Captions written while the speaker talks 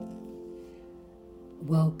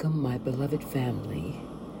Welcome, my beloved family.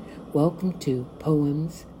 Welcome to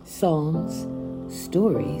Poems, Psalms,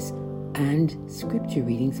 Stories, and Scripture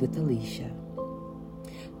Readings with Alicia.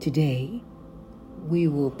 Today, we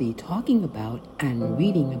will be talking about and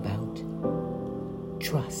reading about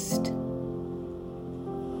trust.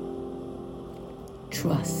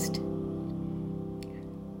 Trust.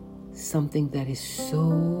 Something that is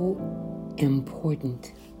so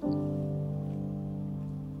important,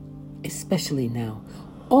 especially now.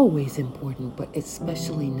 Always important, but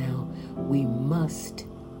especially now, we must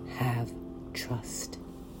have trust.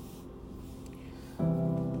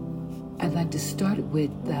 I'd like to start with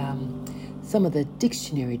some of the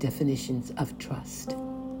dictionary definitions of trust.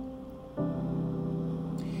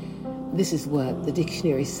 This is what the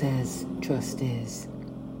dictionary says trust is.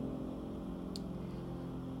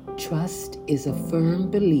 Trust is a firm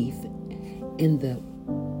belief in the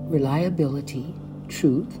reliability,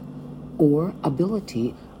 truth, or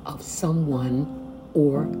ability of someone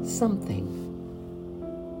or something.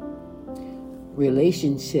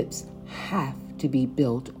 Relationships have to be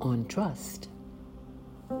built on trust,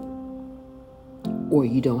 or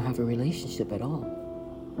you don't have a relationship at all.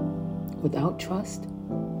 Without trust,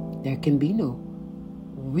 there can be no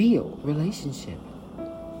real relationship.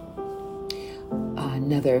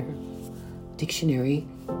 Another dictionary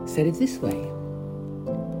said it this way: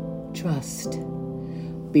 trust,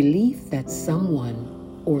 belief that someone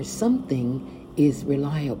or something is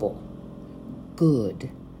reliable, good,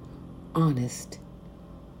 honest,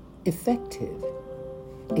 effective,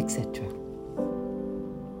 etc.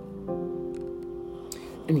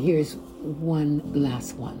 And here's one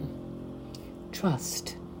last one.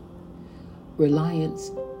 Trust,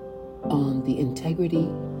 reliance on the integrity,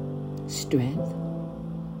 strength,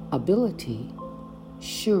 ability,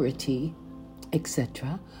 surety,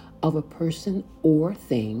 etc. of a person or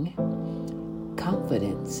thing,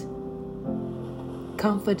 confidence,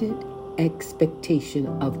 confident expectation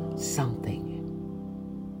of something,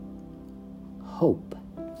 hope.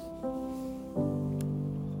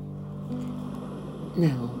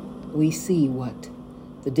 Now, we see what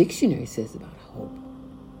the dictionary says about hope.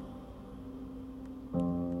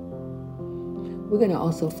 We're going to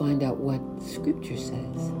also find out what Scripture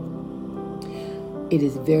says. It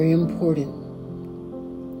is very important,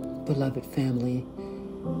 beloved family,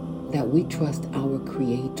 that we trust our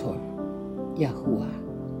Creator, Yahuwah,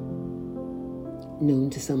 known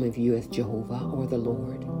to some of you as Jehovah or the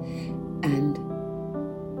Lord, and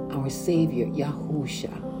our Savior,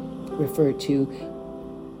 Yahusha, referred to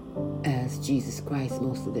as Jesus Christ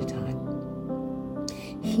most of the time.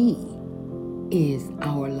 He is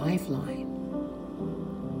our lifeline.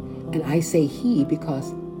 And I say He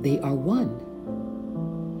because they are one.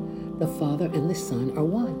 The Father and the Son are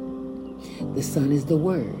one. The Son is the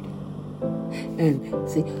Word. And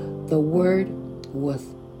see, the Word was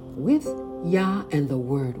with Yah and the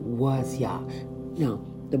Word was Yah. Now,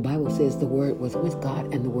 the Bible says the Word was with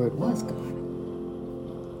God and the Word was God.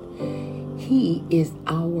 He is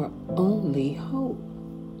our only hope.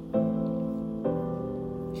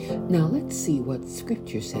 Now, let's see what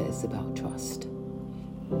Scripture says about trust.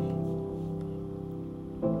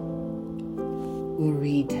 We'll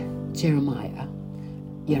read Jeremiah,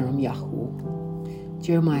 Yirmiyahu,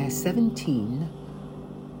 Jeremiah 17,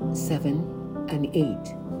 7 and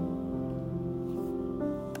 8.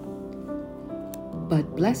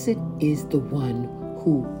 But blessed is the one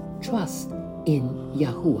who trusts in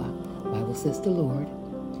Yahuwah, Bible says the Lord,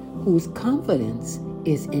 whose confidence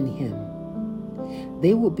is in Him.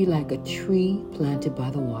 They will be like a tree planted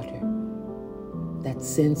by the water that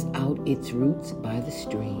sends out its roots by the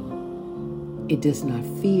stream. It does not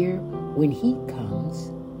fear when heat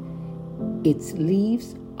comes. Its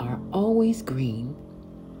leaves are always green.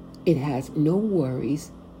 It has no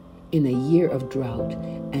worries in a year of drought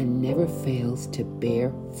and never fails to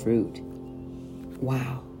bear fruit.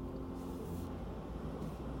 Wow.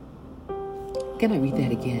 Can I read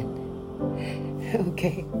that again?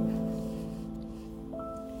 Okay.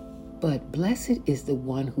 But blessed is the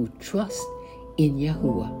one who trusts in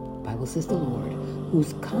Yahuwah, Bible says the Lord,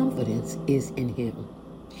 whose confidence is in Him.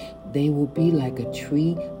 They will be like a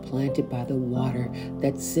tree planted by the water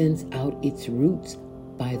that sends out its roots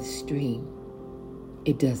by the stream.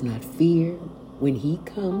 It does not fear when heat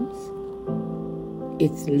comes.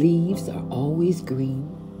 Its leaves are always green.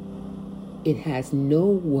 It has no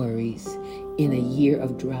worries in a year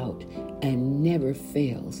of drought and never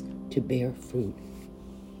fails to bear fruit.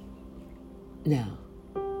 Now,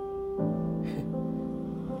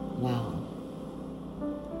 wow.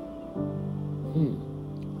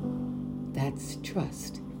 That's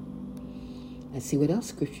trust. Let's see what else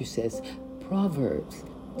Scripture says. Proverbs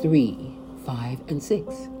 3, 5, and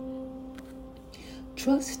 6.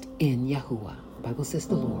 Trust in Yahuwah, the Bible says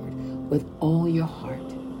the Lord, with all your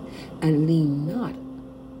heart, and lean not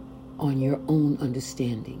on your own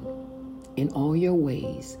understanding. In all your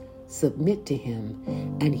ways, submit to him,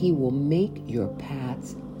 and he will make your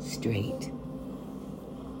paths straight.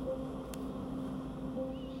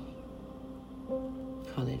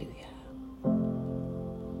 Hallelujah.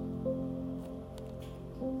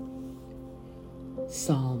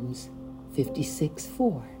 Psalms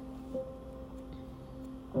 56:4.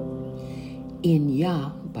 In Yah,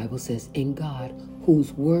 Bible says, in God,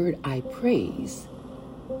 whose word I praise.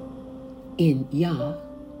 In Yah,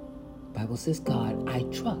 Bible says, God, I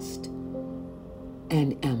trust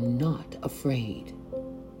and am not afraid.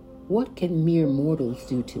 What can mere mortals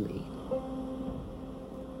do to me?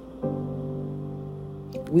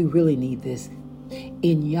 We really need this.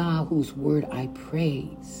 In Yah, whose word I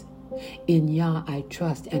praise. In Yah, I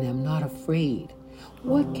trust and am not afraid.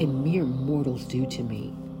 What can mere mortals do to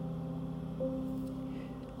me?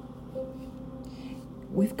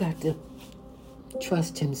 We've got to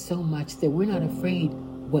trust him so much that we're not afraid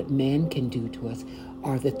what man can do to us,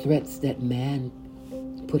 or the threats that man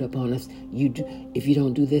put upon us. If you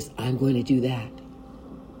don't do this, I'm going to do that.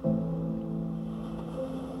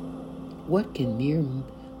 What can mere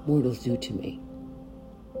mortals do to me?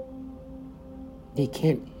 They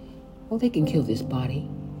can kill this body,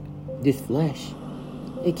 this flesh.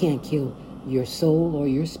 They can't kill your soul or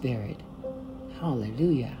your spirit.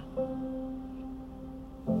 Hallelujah.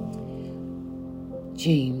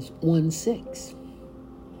 James 1:6.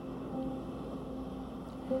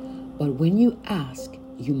 But when you ask,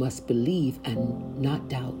 you must believe and not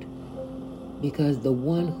doubt, because the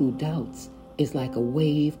one who doubts is like a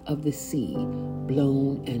wave of the sea,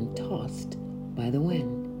 blown and tossed by the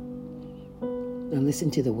wind. Now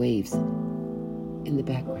listen to the waves in the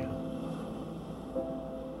background.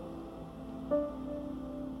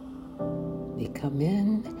 They come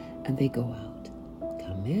in and they go out.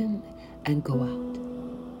 Come in and go out.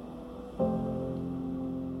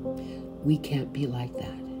 We can't be like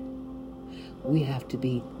that. We have to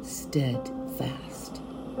be steadfast.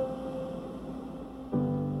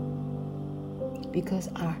 Because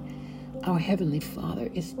our Heavenly Father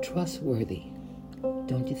is trustworthy.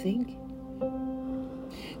 Don't you think?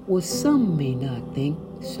 Well, some may not think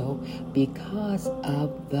so because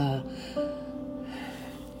of the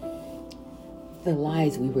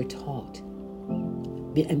lies we were taught.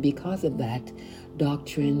 And because of that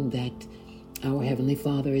doctrine that our Heavenly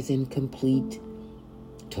Father is in complete,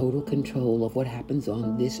 total control of what happens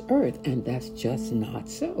on this earth. And that's just not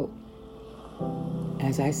so.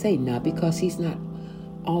 As I say, not because he's not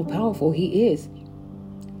all-powerful, he is.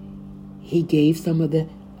 He gave some of the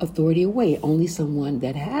authority away. Only someone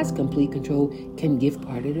that has complete control can give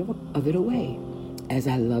part of it away. As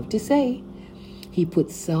I love to say, he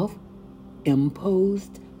put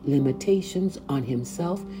self-imposed limitations on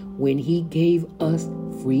himself when he gave us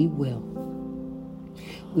free will.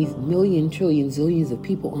 With million, trillion, zillions of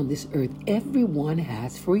people on this earth, everyone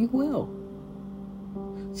has free will.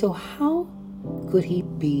 So how could he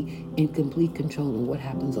be in complete control of what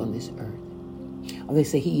happens on this earth? Or they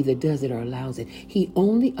say he either does it or allows it. He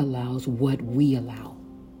only allows what we allow,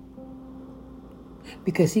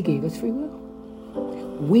 because he gave us free will.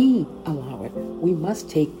 We allow it. We must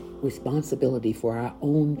take responsibility for our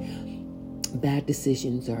own bad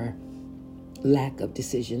decisions or lack of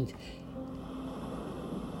decisions.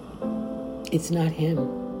 It's not him.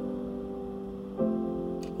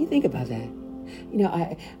 You think about that. You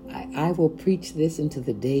know, I will preach this until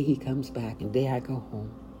the day he comes back and the day I go home.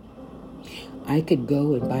 I could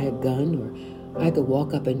go and buy a gun, or I could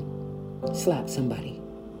walk up and slap somebody.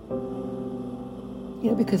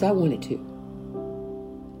 You know, because I wanted to.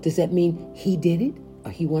 Does that mean he did it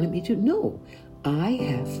or he wanted me to? No. I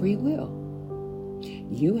have free will.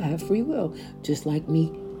 You have free will, just like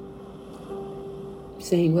me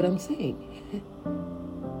saying what I'm saying.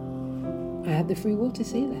 I have the free will to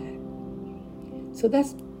say that. So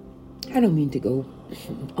that's, I don't mean to go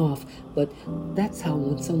off, but that's how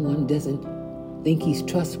when someone doesn't think he's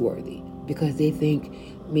trustworthy, because they think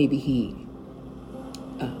maybe he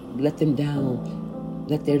let them down,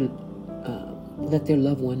 let their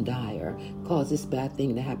loved one die, or cause this bad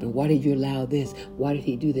thing to happen. Why did you allow this? Why did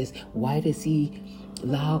he do this? Why does he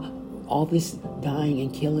allow all this dying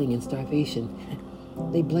and killing and starvation?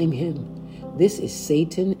 They blame him. This is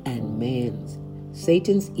Satan and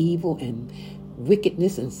Satan's evil and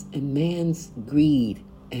wickedness and man's greed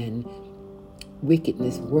and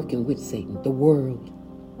wickedness working with Satan, the world,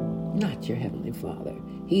 not your Heavenly Father.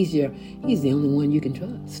 He's the only one you can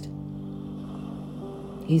trust.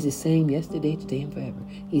 He's the same yesterday, today, and forever.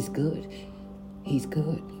 He's good. He's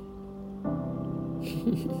good.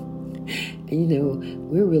 And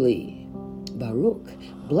we're really, Baruch,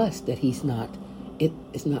 blessed that he's not,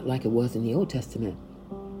 it's not like it was in the Old Testament,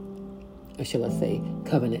 or shall I say,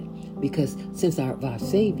 covenant. Because since our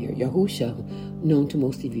Savior, Yahusha, known to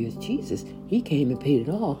most of you as Jesus, he came and paid it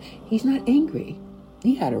all. He's not angry.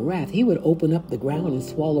 He had a wrath. He would open up the ground and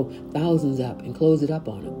swallow thousands up and close it up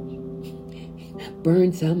on them.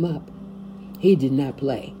 Burn some up. He did not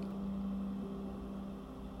play.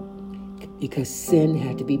 Because sin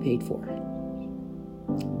had to be paid for.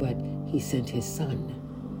 But he sent his Son,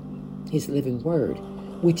 his living word,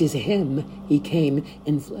 which is him. He came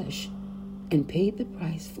in flesh and paid the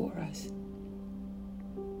price for us.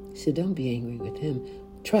 So don't be angry with him.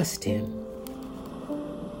 Trust him.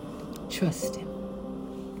 Trust him.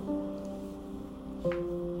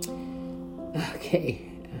 Okay.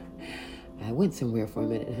 I went somewhere for a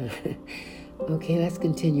minute. Okay, let's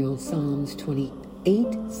continue on Psalms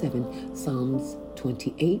 28:7. Psalms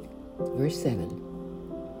 28, verse 7.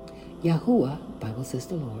 Yahuwah, Bible says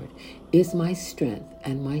the Lord, is my strength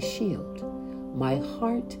and my shield. My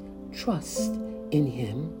heart trusts in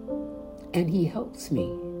him, and he helps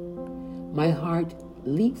me. My heart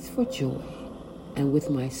leaps for joy, and with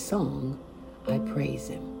my song I praise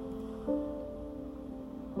him.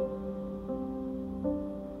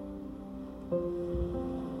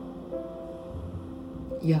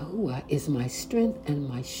 Yahuwah is my strength and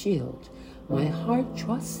my shield. My heart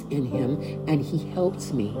trusts in him, and he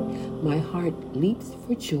helps me. My heart leaps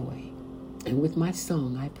for joy, and with my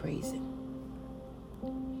song I praise him.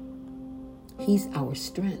 He's our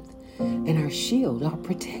strength and our shield, our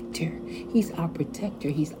protector. He's our protector.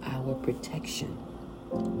 He's our protection.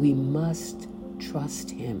 We must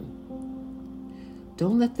trust him.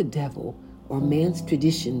 Don't let the devil or man's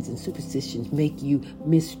traditions and superstitions make you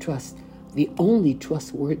mistrust the only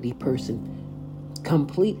trustworthy person,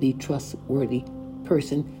 completely trustworthy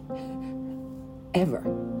person ever,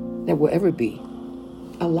 that will ever be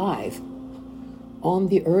alive on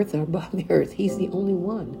the earth or above the earth. He's the only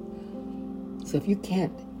one. So if you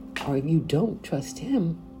can't, or if you don't trust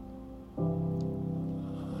him,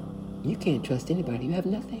 you can't trust anybody. You have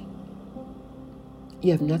nothing.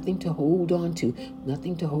 You have nothing to hold on to,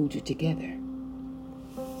 nothing to hold you together.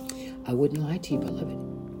 I wouldn't lie to you, beloved.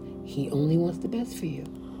 He only wants the best for you.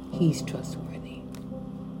 He's trustworthy.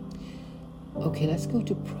 Okay, let's go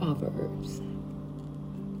to Proverbs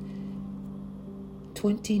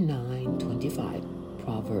 29:25.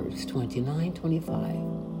 Proverbs 29:25.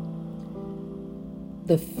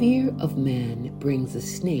 The fear of man brings a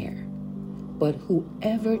snare, but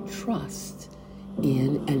whoever trusts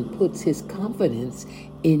in and puts his confidence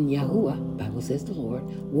in Yahuwah, Bible says the Lord,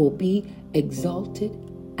 will be exalted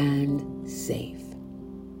and safe.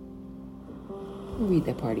 Read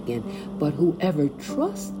that part again. But whoever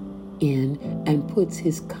trusts in and puts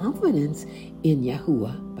his confidence in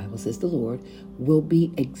Yahuwah, Bible says the Lord, will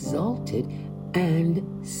be exalted and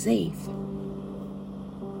safe.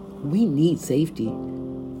 We need safety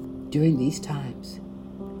during these times.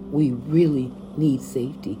 We really need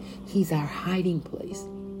safety. He's our hiding place.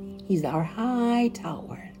 He's our high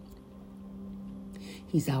tower.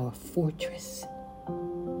 He's our fortress.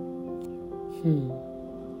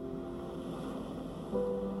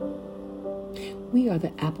 We are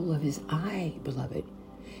the apple of his eye, beloved.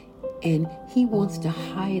 And he wants to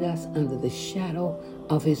hide us under the shadow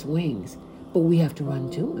of his wings. But we have to run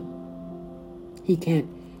to him. He can't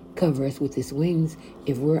cover us with his wings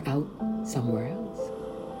if we're out somewhere else.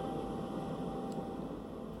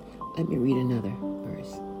 Let me read another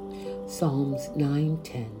verse. Psalms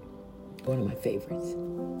 9:10, one of my favorites.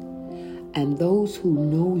 And those who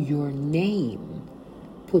know your name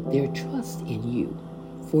put their trust in you.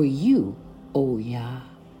 For you, O Yah,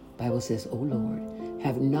 Bible says, O Lord,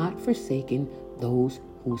 have not forsaken those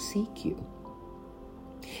who seek you.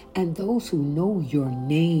 And those who know your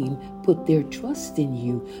name put their trust in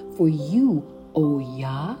you. For you, O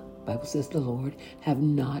Yah, Bible says the Lord, have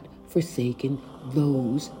not forsaken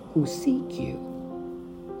those who seek you.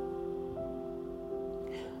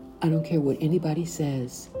 I don't care what anybody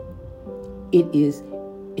says. It is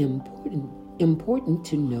important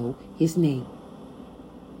to know his name.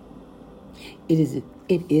 It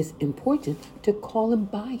is important to call him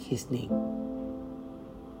by his name.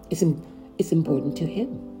 It's important to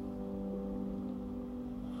him.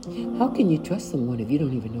 How can you trust someone if you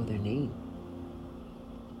don't even know their name?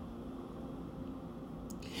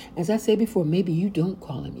 As I said before, maybe you don't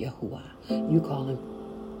call him Yahuwah. You call him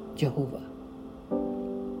Jehovah.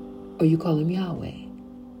 Or you call him Yahweh.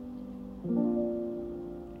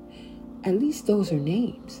 At least those are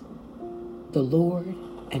names. The Lord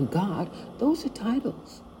and God, those are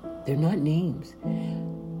titles. They're not names.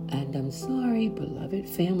 And I'm sorry, beloved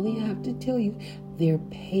family, I have to tell you, they're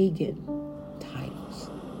pagan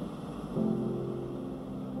titles.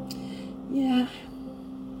 Yeah,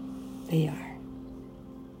 they are.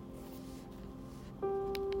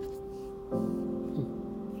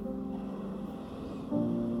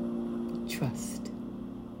 Trust.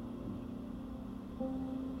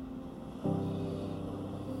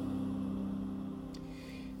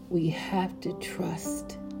 We have to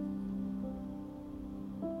trust.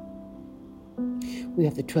 We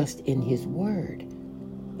have to trust in His Word,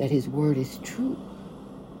 that His Word is true.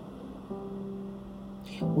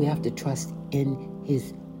 We have to trust in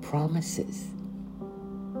His promises.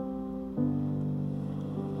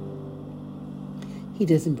 He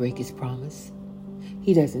doesn't break His promise.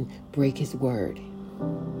 He doesn't break His word.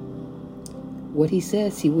 What He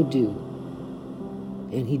says, He will do.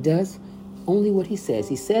 And He does only what He says.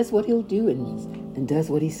 He says what He'll do and does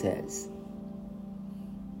what He says.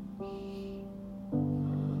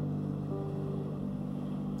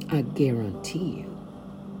 I guarantee you.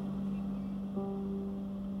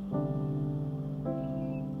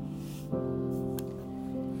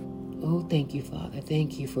 Oh, thank you, Father.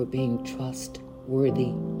 Thank you for being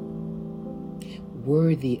trustworthy.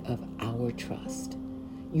 Worthy of our trust.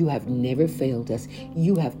 You have never failed us.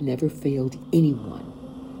 You have never failed anyone.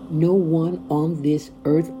 No one on this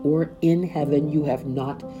earth or in heaven, you have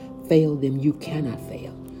not failed them. You cannot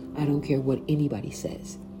fail. I don't care what anybody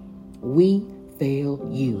says. We fail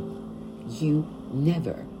you. You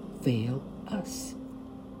never fail us.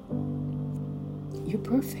 You're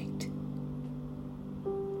perfect.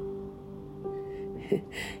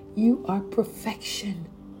 You are perfection.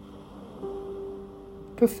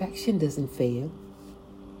 Perfection doesn't fail.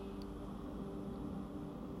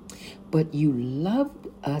 But you loved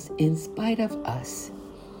us in spite of us.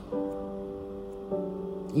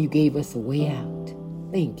 You gave us a way out.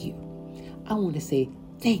 Thank you. I want to say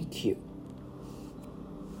thank you.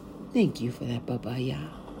 Thank you for that, Baba Yah.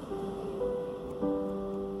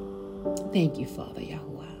 Thank you, Father Yahuwah.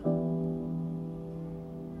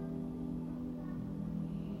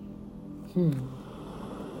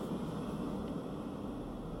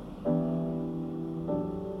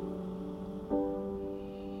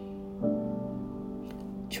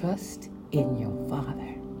 Trust in your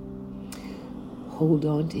Father. Hold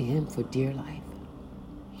on to Him for dear life.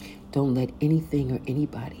 Don't let anything or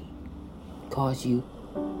anybody cause you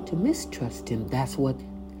to mistrust Him. That's what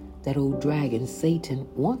that old dragon, Satan,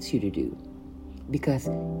 wants you to do. Because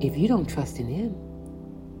if you don't trust in Him,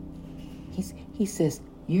 he says,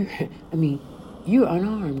 you're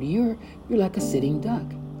unarmed. You're like a sitting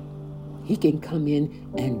duck. He can come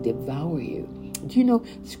in and devour you. Do you know,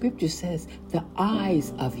 Scripture says the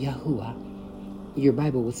eyes of Yahuwah, your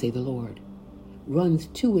Bible will say the Lord, runs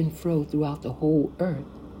to and fro throughout the whole earth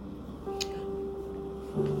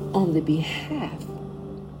on the behalf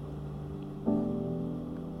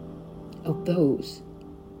of those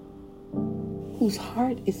whose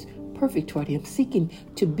heart is perfect toward Him, seeking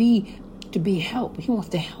to be helped. He wants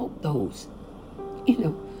to help those,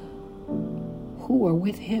 who are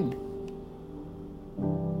with Him.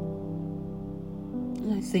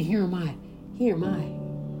 And I say, here am I. Here am I.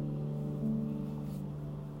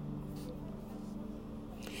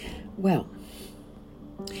 Well,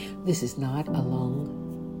 this is not a long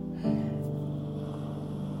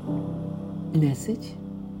message.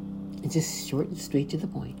 It's just short and straight to the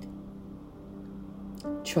point.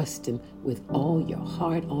 Trust Him with all your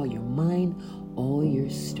heart, all your mind, all your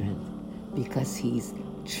strength, because He's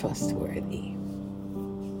trustworthy.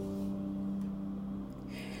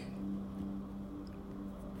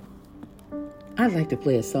 I'd like to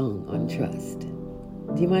play a song on trust.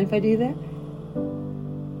 Do you mind if I do that?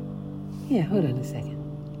 Yeah, hold on a second.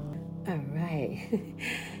 All right.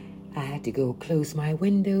 I had to go close my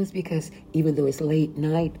windows because even though it's late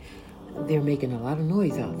night, they're making a lot of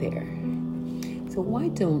noise out there. So why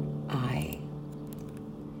don't I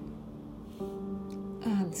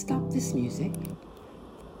stop this music?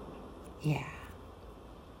 Yeah.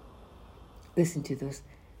 Listen to those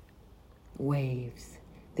waves.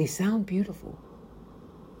 They sound beautiful,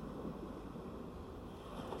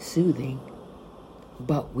 soothing,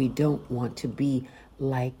 but we don't want to be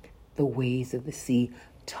like the waves of the sea,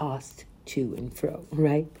 tossed to and fro,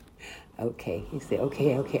 right? Okay, you say,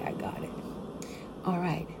 okay, I got it. All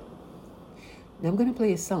right. Now I'm going to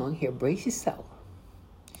play a song here. Brace yourself.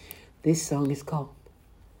 This song is called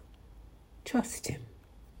Trust Him.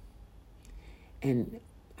 And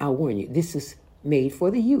I'll warn you, this is made for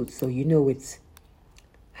the youth, so you know it's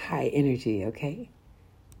high energy, okay?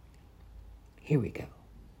 Here we go.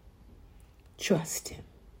 Trust him.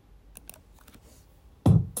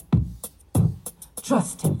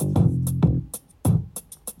 Trust him.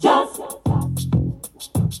 Just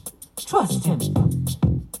trust him.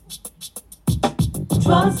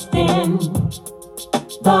 Trust in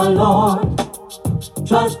the Lord.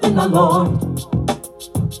 Trust in the Lord.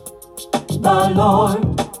 The Lord.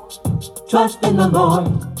 Trust in the Lord.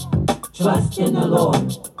 Trust in the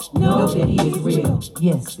Lord. Know that he is real.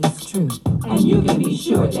 Yes, it's true. And you can be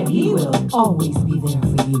sure that he will always be there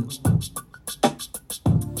for you.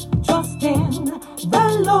 Trust in the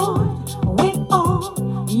Lord with all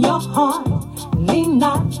your heart. Lean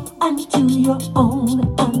not unto your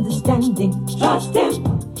own understanding. Trust him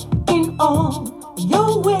in all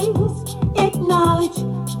your ways. Acknowledge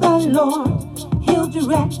the Lord. He'll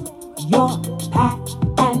direct your path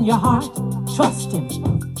and your heart. Trust him.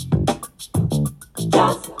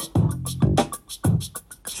 Just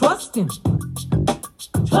trust him.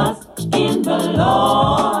 Trust in the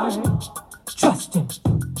Lord. Trust him.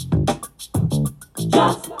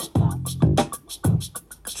 Just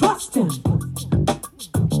trust him.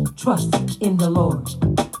 Trust in the Lord.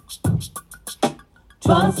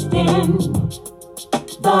 Trust in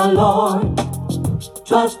the Lord.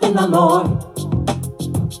 Trust in the Lord.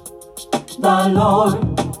 The Lord.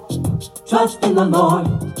 Trust in the Lord.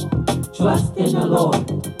 Trust in the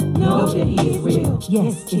Lord. Know that he is real.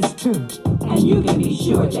 Yes, it's true. And you can be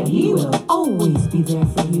sure that he will always be there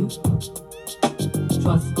for you.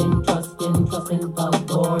 Trust in the Lord. Trust in the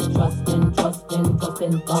Lord. Trust in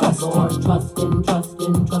the Lord. Trust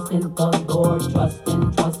in the Lord. Trust in the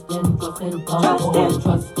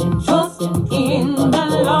Lord. Trust in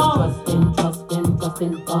the Lord.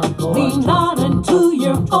 Lean not unto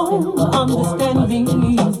your own understanding.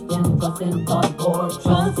 Trust in the Lord.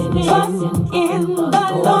 Trust in the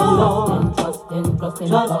Lord. Trust in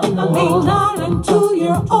the Lord. Lean not unto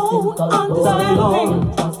your own understanding.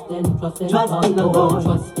 Trust in the Lord.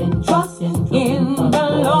 Trust in the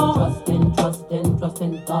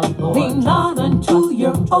Lord. Lean not unto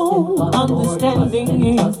your own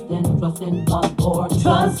understanding. Trust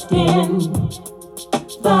in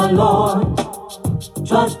the Lord.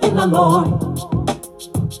 Trust in the Lord.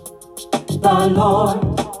 The Lord.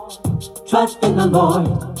 Trust in the Lord.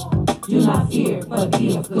 Do not fear, but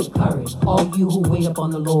be of good courage, all you who wait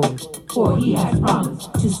upon the Lord, for he has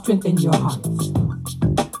promised to strengthen your hearts.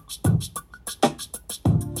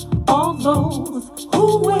 All those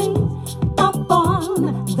who wait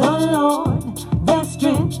upon the Lord, their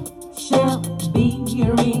strength shall be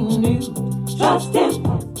renewed. Trust him,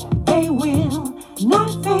 they will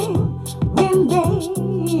not faint. When they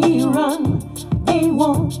run, they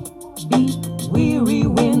won't be weary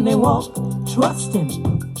when they walk. Trust him.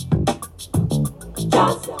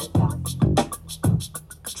 Just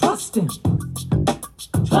trust him.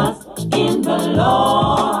 Trust in the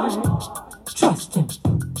Lord. Trust him.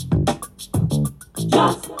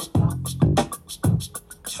 Just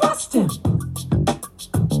trust him.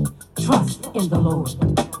 Trust in the Lord.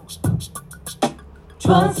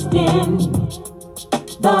 Trust in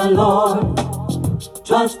the Lord.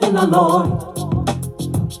 Trust in the Lord.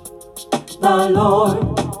 The Lord.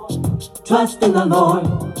 Trust in the Lord.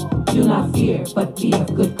 Do not fear, but be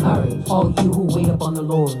of good courage, all you who wait upon the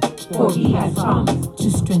Lord, for he has promised to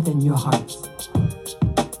strengthen your hearts.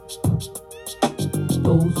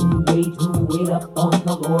 Those who wait upon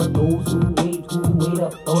the Lord, those who wait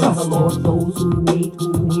upon the Lord, those who wait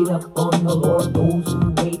upon the Lord, those who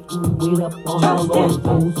wait upon the Lord,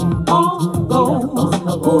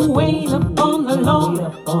 those who wait upon the Lord,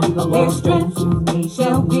 their strength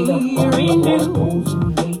shall be renewed.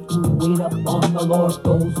 Wait upon the Lord,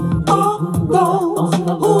 those who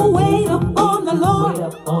wait upon the Lord,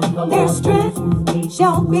 their strength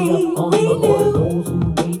shall be renewed.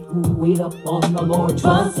 Wait upon the Lord,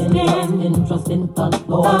 trust in the Lord, trust in the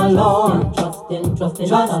Lord, trust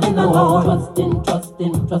in the Lord,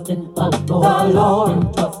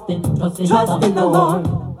 trust in the Lord,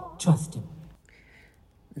 trust him.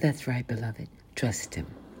 That's right, beloved. Trust him.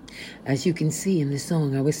 As you can see in the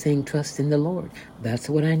song, I was saying trust in the Lord. That's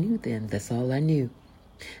what I knew then. That's all I knew.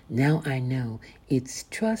 Now I know it's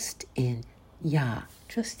trust in Yah.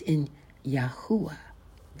 Trust in Yahuwah,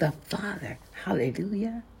 the Father.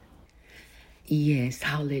 Hallelujah. Yes,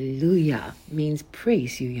 hallelujah means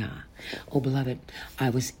praise you, Yah. Oh, beloved, I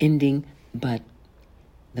was ending, but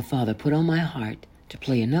the Father put on my heart to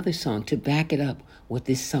play another song to back it up with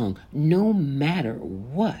this song. No matter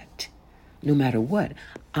what,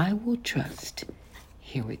 I will trust.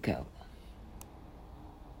 Here we go.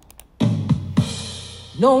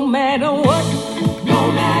 No matter what, no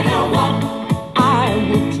matter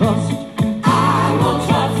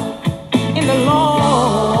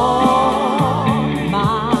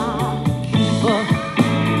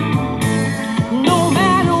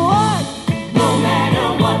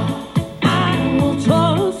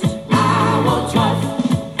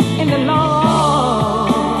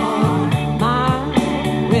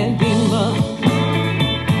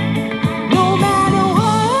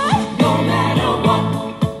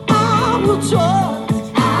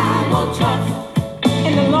will trust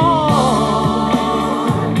in the Lord,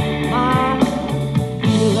 my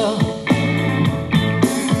healer.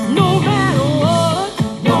 No matter what,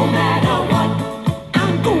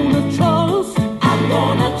 I'm gonna trust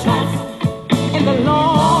in the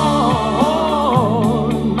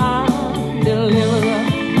Lord, my deliverer.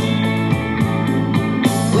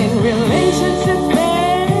 When relationships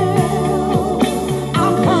fail,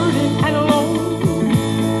 I'm hurting and alone,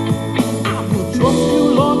 I will trust you,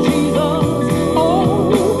 Lord Jesus.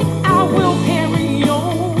 Oh, I will carry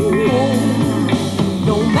on.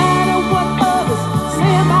 No matter what others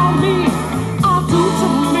say about me or do to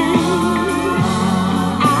me,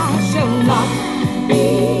 I shall not be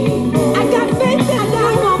moved. I got faith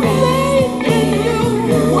in you.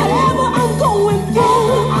 Whatever I'm going through,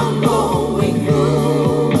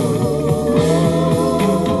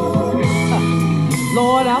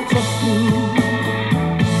 Lord, I'll trust you.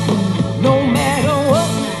 No matter what,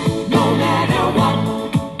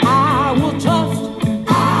 I will trust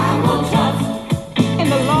in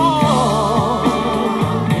the Lord,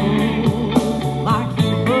 my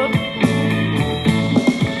keeper.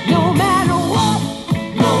 No matter what,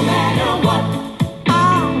 I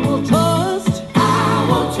will trust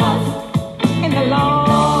in the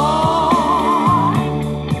Lord,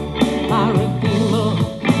 my redeemer.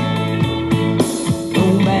 No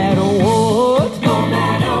matter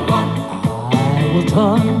what,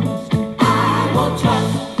 I will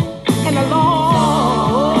trust in the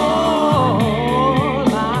Lord,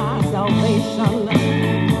 my salvation.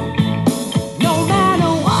 No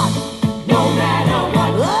matter what,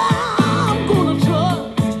 I'm gonna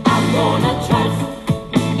trust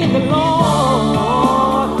in the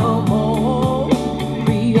Lord of all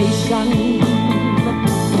creation.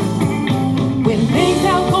 When things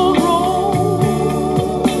have gone wrong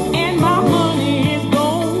and my money is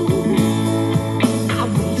gone, I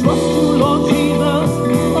will trust you, Lord Jesus.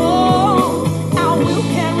 Oh, I will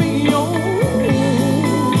carry on.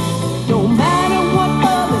 No matter what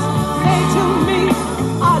others say to me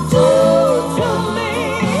or do to me,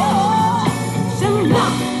 I shall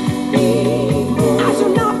not be moved. I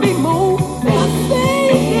shall not be moved. There's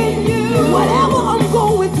faith in you. Whatever I'm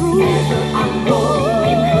going through, Lord,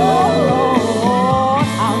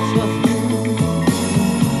 I'll trust you.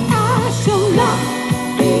 I shall not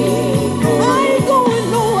be moved. I ain't going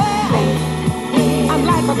nowhere. I'm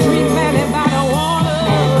like a tree planted by the water.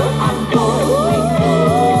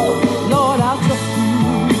 Lord, I'll trust you.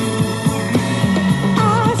 I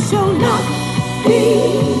shall not be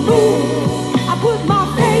moved. I put my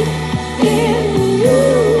faith in you.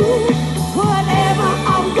 Whatever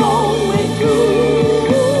I'm going through,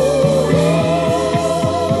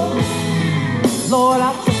 Lord, I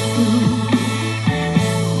trust you.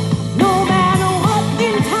 No matter what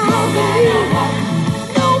in time,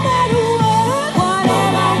 no matter what,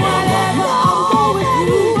 whatever I'm going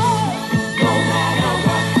through, no matter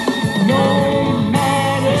what,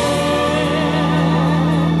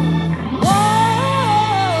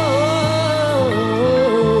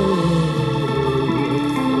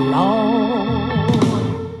 Lord.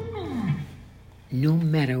 No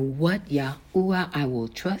matter what, Yahuwah, I will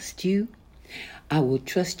trust you. I will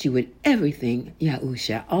trust you with everything,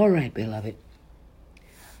 Yahusha. All right, beloved.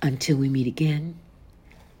 Until we meet again,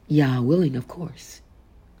 Yah willing, of course.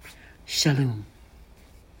 Shalom.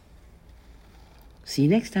 See you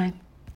next time.